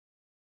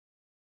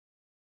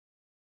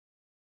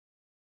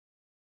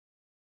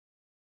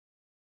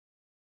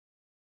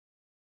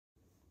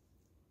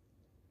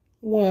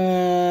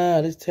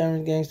Wow, this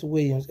Terrance Gangsta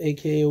Williams,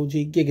 a.k.a. OG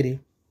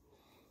Giggity.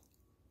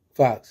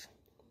 Foxx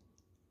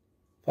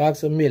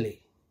or Milli,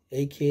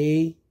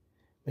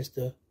 a.k.a.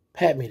 Mr.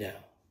 Pat Me Down.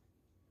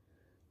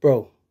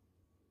 Bro,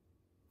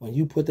 when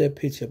you put that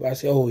picture up, I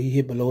said, oh, he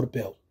hit below the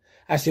belt.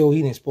 I said, oh, he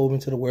didn't expose me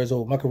to the words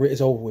over. My career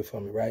is over with for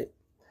me, right?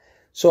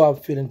 So I'm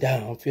feeling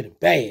down. I'm feeling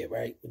bad,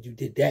 right? When you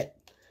did that.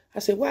 I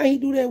said, why he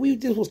do that? We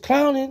just was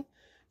clowning.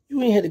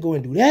 You ain't had to go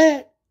and do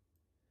that.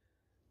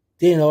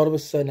 Then all of a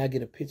sudden, I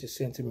get a picture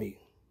sent to me,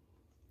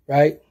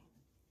 right?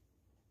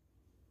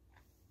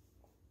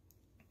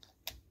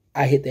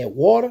 I hit that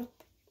water.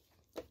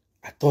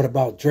 I thought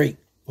about Drake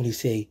when he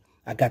said,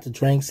 I got to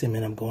drink some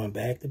and I'm going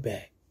back to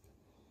back.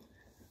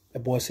 That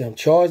boy said, I'm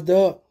charged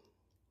up.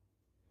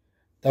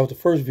 That was the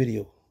first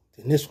video.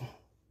 Then this one,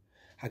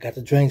 I got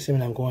to drink some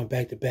and I'm going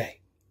back to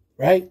back,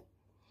 right?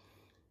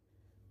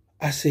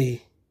 I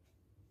say,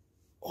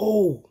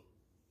 oh,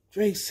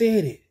 Drake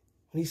said it.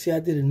 When he said I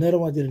did another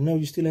one,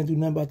 you still ain't do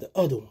nothing about the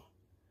other one.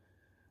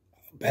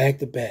 Back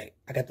to back.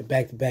 I got to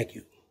back to back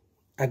you.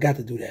 I got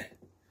to do that.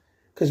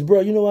 Because, bro,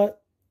 you know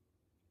what?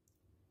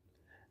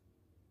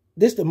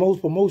 This the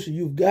most promotion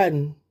you've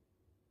gotten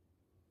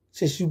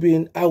since you've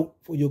been out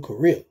for your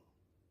career.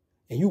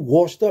 And you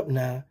washed up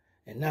now,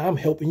 and now I'm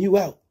helping you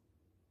out.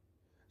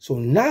 So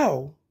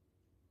now,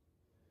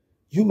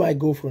 you might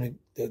go from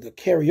the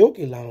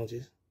karaoke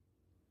lounges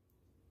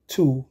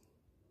to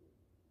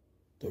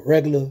the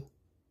regular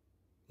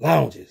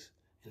lounges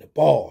and the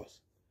bars.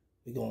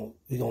 We gonna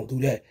do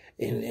that.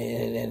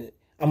 And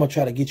I'm gonna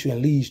try to get you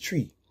in Lee's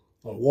Tree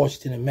on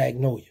Washington and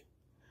Magnolia.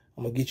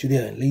 I'm gonna get you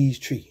there in Lee's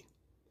Tree.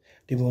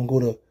 Then we're gonna go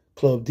to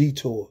Club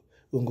Detour.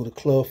 We're gonna go to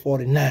Club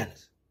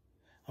 49ers.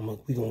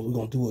 We're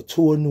gonna do a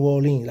tour in New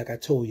Orleans, like I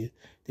told you.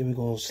 Then we're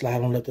gonna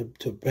slide on up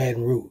to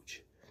Baton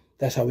Rouge.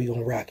 That's how we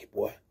gonna rock it,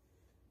 boy.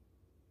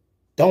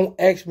 Don't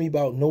ask me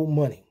about no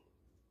money.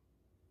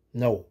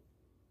 No.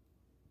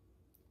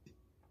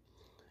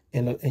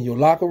 In your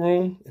locker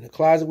room, in the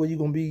closet where you're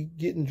going to be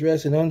getting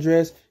dressed and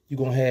undressed, you're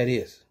going to have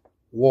this.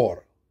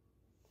 Water.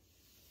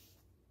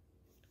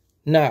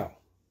 Now,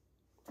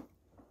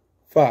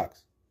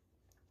 Foxx.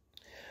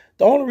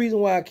 The only reason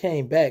why I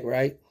came back,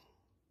 right?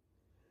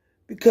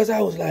 Because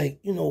I was like,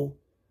 you know,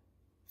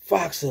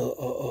 Foxx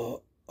a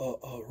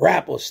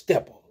rapper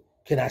stepper.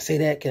 Can I say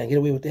that? Can I get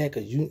away with that?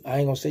 Because I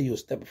ain't going to say you're a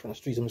stepper from the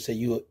streets. I'm going to say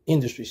you're an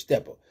industry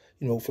stepper.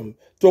 You know, from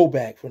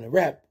throwback, from the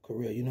rap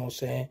career, you know what I'm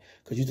saying?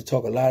 Because you used to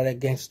talk a lot of that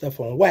gangster stuff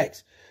on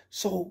wax.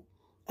 So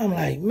I'm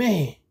like,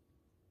 man,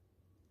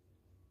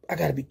 I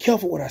got to be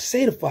careful what I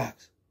say to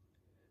Foxx.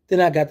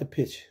 Then I got the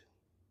picture.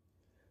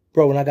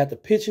 Bro, when I got the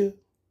picture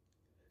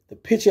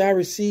I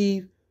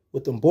received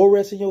with them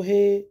barrettes in your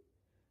head,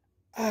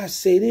 I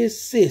say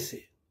this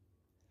sissy.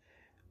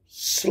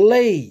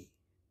 Slay.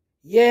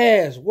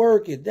 Yes,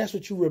 work it. That's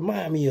what you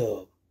remind me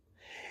of.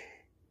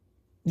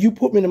 You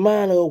put me in the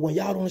mind of when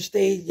y'all on the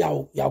stage,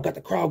 y'all got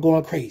the crowd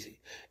going crazy.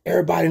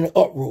 Everybody in the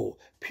uproar,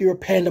 pure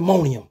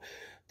pandemonium.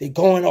 They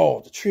going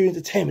off, the True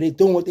Entertainment, they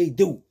doing what they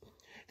do.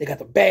 They got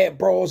the bad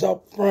bras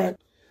up front.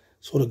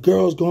 So the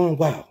girls going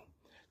wild.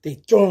 They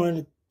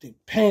throwing the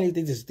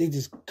panties, they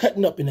just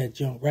cutting up in that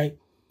junk, right?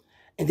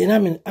 And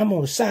then I'm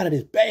on the side of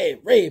this bad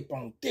red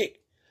bone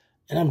dick.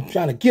 And I'm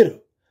trying to get her.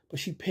 But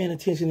she paying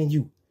attention to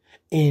you.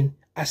 And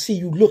I see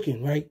you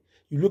looking, right?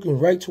 You looking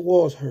right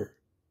towards her.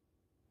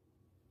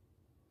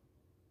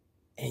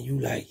 And you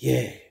like,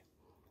 yeah,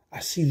 I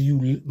see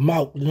you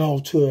mouthing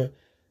off to her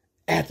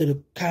after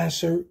the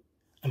concert.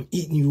 I'm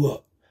eating you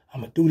up. I'm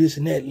going to do this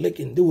and that, lick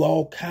and do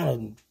all kind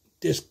of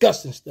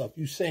disgusting stuff.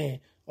 You saying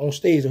on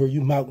stage to her,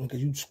 you mouthing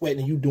because you sweating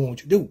and you doing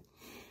what you do.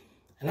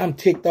 And I'm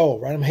ticked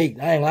off, right? I'm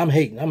hating. I'm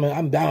hating.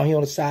 I'm down here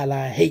on the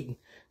sideline hating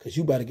because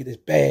you about to get this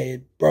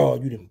bad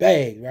broad you done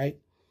bagged, right?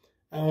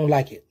 I don't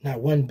like it. Not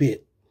one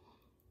bit.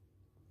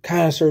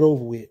 Concert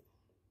over with.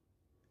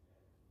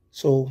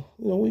 So,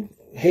 you know, we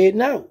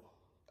heading out.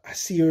 I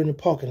see her in the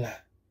parking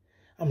lot.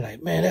 I'm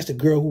like, man, that's the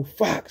girl who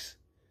Foxx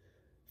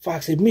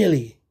and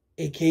Milli,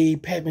 a.k.a.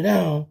 Pat Me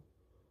Down,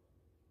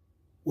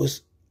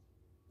 was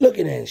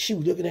looking at. She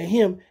was looking at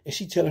him, and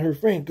she telling her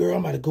friend, girl,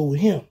 I'm about to go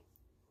with him.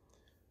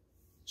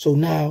 So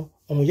now,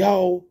 on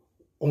your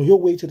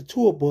way to the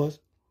tour bus,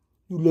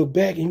 you look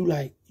back and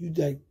you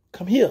like,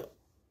 come here.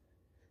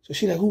 So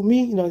she like, who,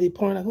 me? You know, they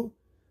pointing like, who?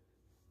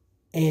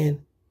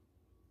 And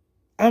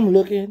I'm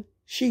looking,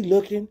 she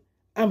looking,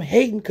 I'm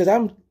hating because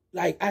I'm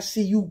like, I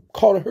see you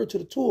calling her to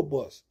the tour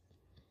bus,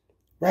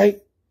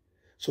 right?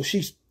 So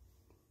she's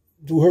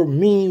do her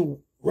mean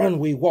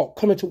runway walk,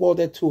 coming toward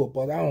that tour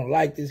bus. I don't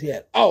like this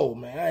here. Oh,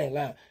 man, I ain't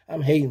lying.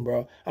 I'm hating,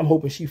 bro. I'm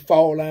hoping she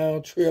fall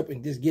down, trip,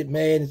 and just get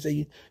mad and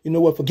say, you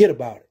know what, forget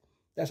about it.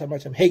 That's how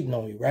much I'm hating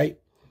on you, right?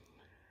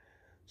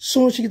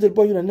 Soon as she get to the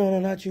boy, you're like, no,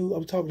 not you. I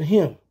was talking to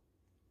him.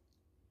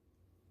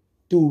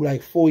 Dude,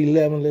 like 4'11",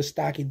 little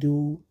stocky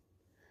dude.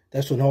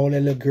 That's when all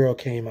that little girl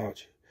came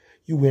out.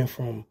 You went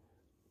from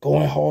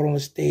going hard on the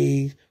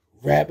stage,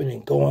 rapping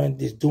and going,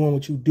 just doing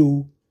what you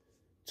do,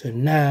 to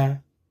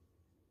now,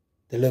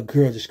 the little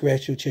girl just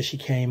scratched your chest, she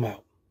came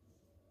out.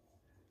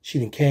 She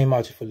done came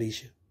out to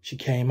Felicia. she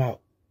came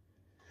out.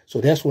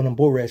 So that's when them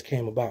barrettes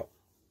came about.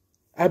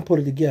 I put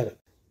it together.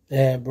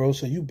 Yeah, bro,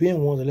 so you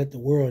been wanting to let the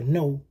world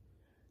know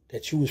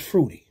that you was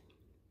fruity.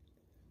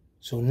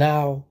 So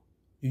now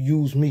you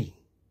use me.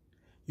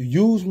 You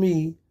use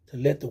me to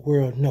let the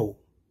world know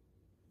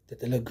that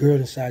the little girl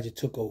inside you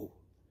took over.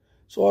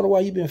 So all the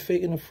while you been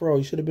faking the fraud.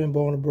 You should have been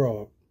born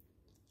abroad.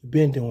 You've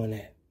been doing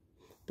that.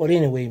 But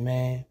anyway,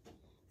 man,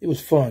 it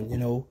was fun, you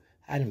know.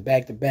 I done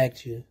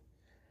back-to-back you.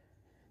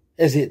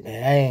 That's it,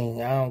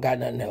 man. I don't got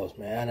nothing else,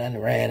 man. I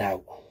done ran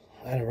out.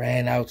 I done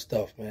ran out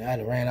stuff, man. I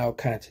done ran out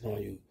content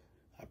on you.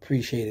 I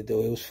appreciate it,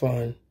 though. It was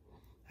fun.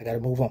 I got to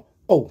move on.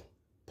 Oh,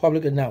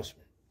 public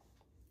announcement.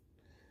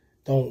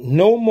 Don't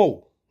no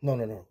more.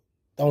 No.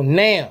 Don't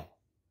now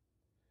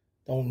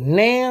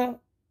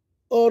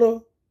utter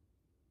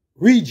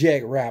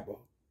reject rapper.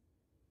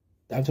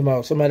 I'm talking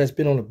about somebody that's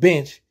been on the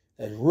bench,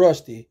 that's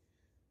rusty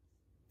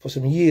for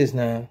some years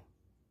now.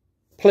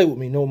 Play with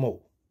me no more.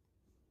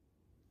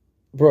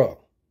 Bruh.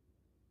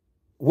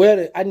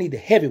 I need the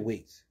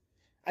heavyweights.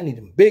 I need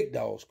them big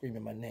dogs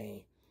screaming my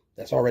name.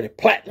 That's already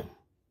platinum.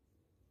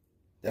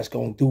 That's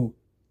going to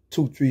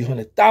do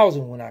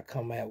 200,000-300,000 when I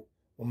come out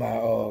with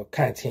my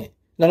content.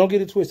 Now, don't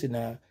get it twisted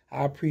now.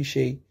 I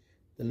appreciate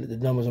the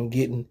numbers I'm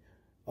getting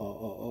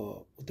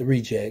with the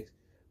rejects.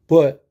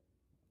 But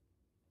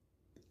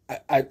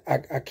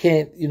I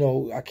can't, you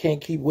know, I can't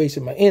keep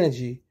wasting my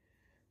energy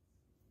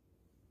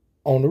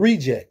on the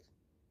reject.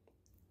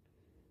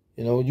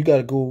 You know, you got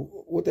to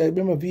go,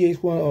 remember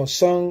VH1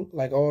 sung,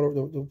 like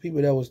all the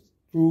people that was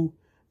through,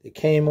 that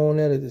came on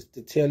there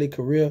to tell their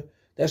career.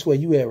 That's where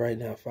you at right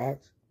now,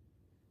 Foxx.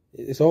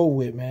 It's over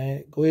with,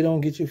 man. Go ahead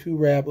and get you a few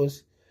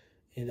rappers.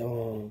 And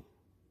I'm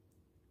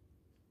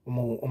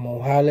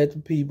gonna holler at the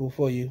people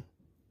for you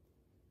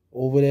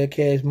over there,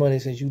 Cash Money,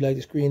 since you like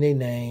to screen their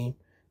name.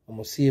 I'm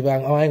gonna see if I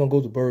ain't gonna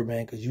go to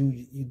Birdman, because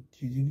you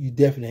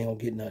definitely ain't gonna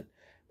get nothing.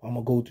 I'm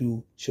gonna go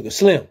through Sugar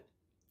Slim. I'm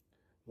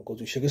gonna go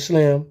through Sugar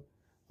Slim.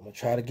 I'm gonna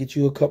try to get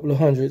you a couple of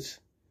hundreds.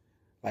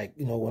 Like,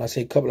 you know, when I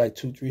say couple, like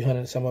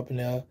 200-300, some up in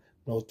there.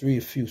 No, 3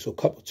 a few, so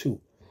couple 2.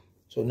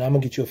 So now I'm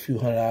gonna get you a few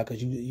 $100,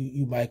 because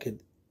you might could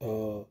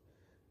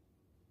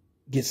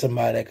get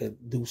somebody that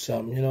could do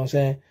something, you know what I'm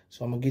saying?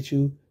 So I'm gonna get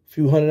you a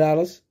few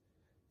 $100,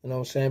 you know what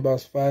I'm saying, about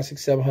 $500,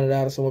 $600,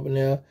 $700, something up in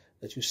there,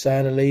 that you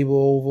sign the label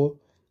over,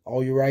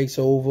 all your rights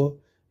over,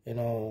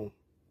 and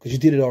because you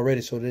did it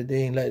already, so that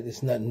they ain't like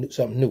it's nothing new,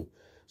 something new.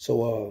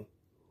 So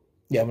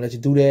yeah, I'm gonna let you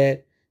do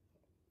that.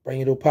 Bring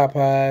you to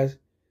Popeyes,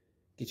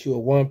 get you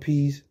a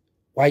 1-piece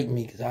white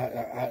meat, because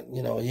I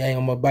you know, you ain't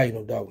gonna buy you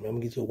no dog, man. I'm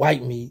gonna get you a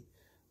white meat,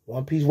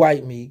 1-piece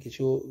white meat, get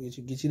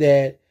you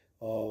that.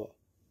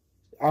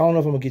 I don't know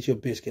if I'm gonna get you a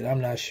biscuit. I'm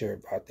not sure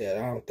about that.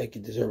 I don't think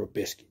you deserve a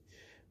biscuit.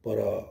 But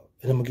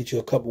and I'm gonna get you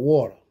a cup of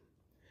water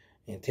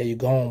and tell you,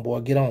 go on,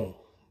 boy, get on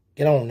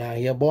now,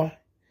 yeah, boy.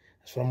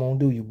 That's what I'm gonna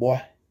do, you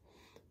boy.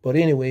 But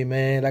anyway,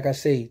 man, like I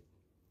say,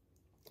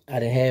 I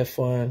done had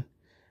fun.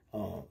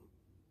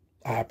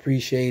 I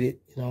appreciate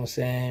it, you know what I'm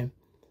saying?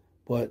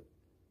 But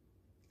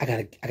I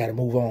gotta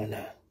move on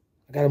now.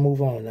 I gotta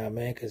move on now,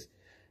 man, because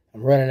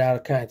I'm running out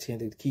of content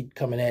to keep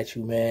coming at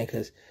you, man.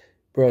 Because,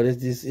 bro,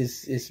 this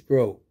is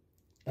bro.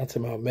 I'm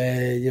talking about,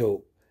 man,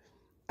 yo,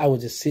 I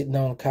was just sitting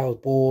on the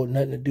couch, bored,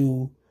 nothing to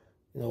do,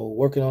 you know,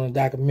 working on a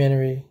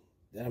documentary.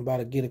 Then I'm about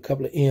to get a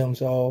couple of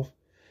M's off.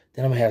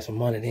 Then I'm gonna have some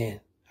money.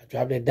 Then I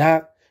drop that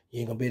doc.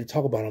 You ain't gonna be able to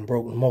talk about I'm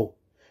broke no more.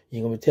 You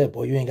ain't gonna be able to tell,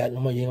 boy, you ain't got no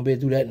money. You ain't gonna be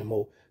able to do that no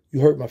more.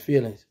 You hurt my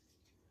feelings.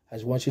 I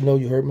just want you to know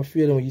you hurt my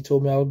feelings when you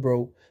told me I was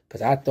broke,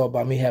 because I thought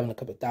by me having a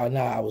couple $1,000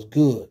 I was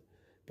good.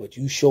 But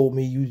you showed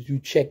me you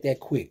checked that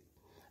quick.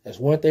 That's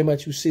one thing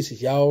about you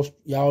sissies. Y'all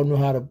know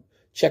how to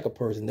check a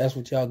person. That's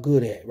what y'all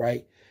good at,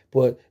 right?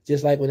 But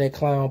just like when that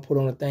clown put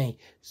on the thing,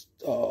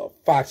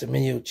 Foxx and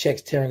Milli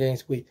checks Terrance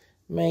Gangsta Williams.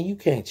 Man, you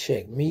can't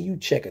check me. You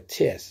check a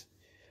test.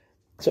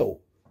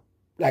 So,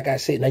 like I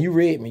said, now you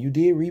read me. You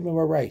did read me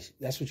my rights.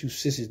 That's what you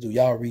sissies do.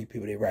 Y'all read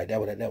people they write. That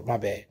was my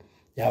bad.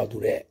 Y'all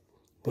do that.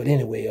 But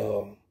anyway,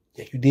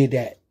 yeah, you did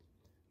that.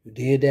 You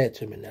did that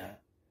to me now.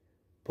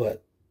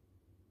 But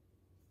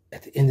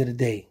at the end of the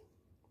day,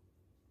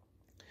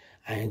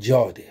 I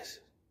enjoyed this.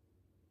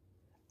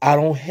 I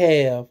don't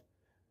have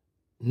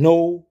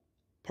no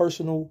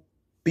personal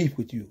beef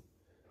with you.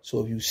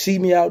 So if you see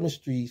me out in the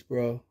streets,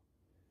 bro,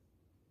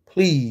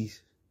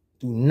 please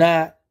do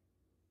not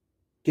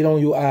get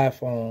on your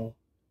iPhone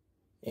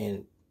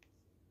and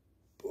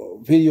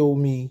video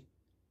me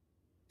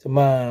to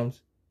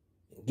moms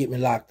and get me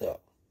locked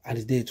up. I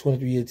just did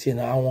 23 years 10.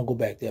 I don't want to go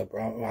back there,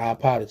 bro. I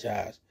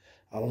apologize.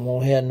 I don't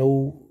want to have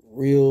no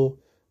real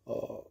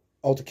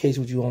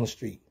altercation with you on the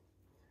street.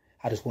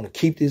 I just want to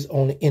keep this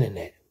on the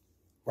internet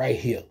right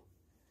here.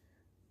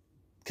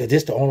 Because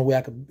this the only way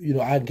I could, you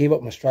know, I gave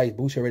up my stripes.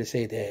 Boots already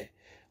said that.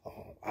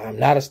 I'm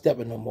not a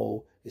stepper no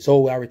more. It's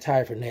over. I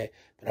retired from that.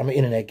 But I'm an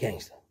internet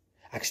gangster.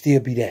 I can still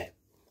be that.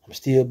 I'm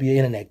still be an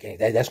internet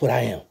gangster. That's what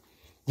I am.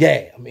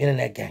 Yeah, I'm an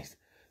internet gangster.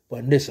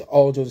 But listen,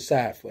 all jokes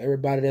aside, for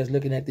everybody that's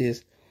looking at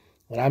this,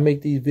 when I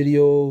make these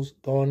videos,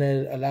 going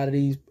at a lot of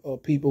these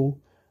people,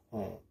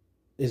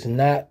 it's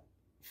not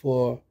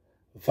for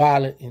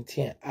violent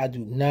intent. I do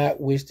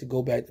not wish to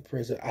go back to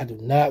prison. I do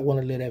not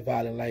want to live that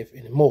violent life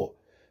anymore.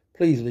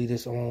 Please leave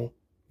this on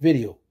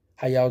video.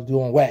 How y'all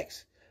doing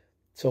wax?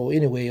 So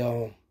anyway,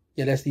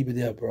 yeah, let's leave it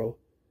there, bro.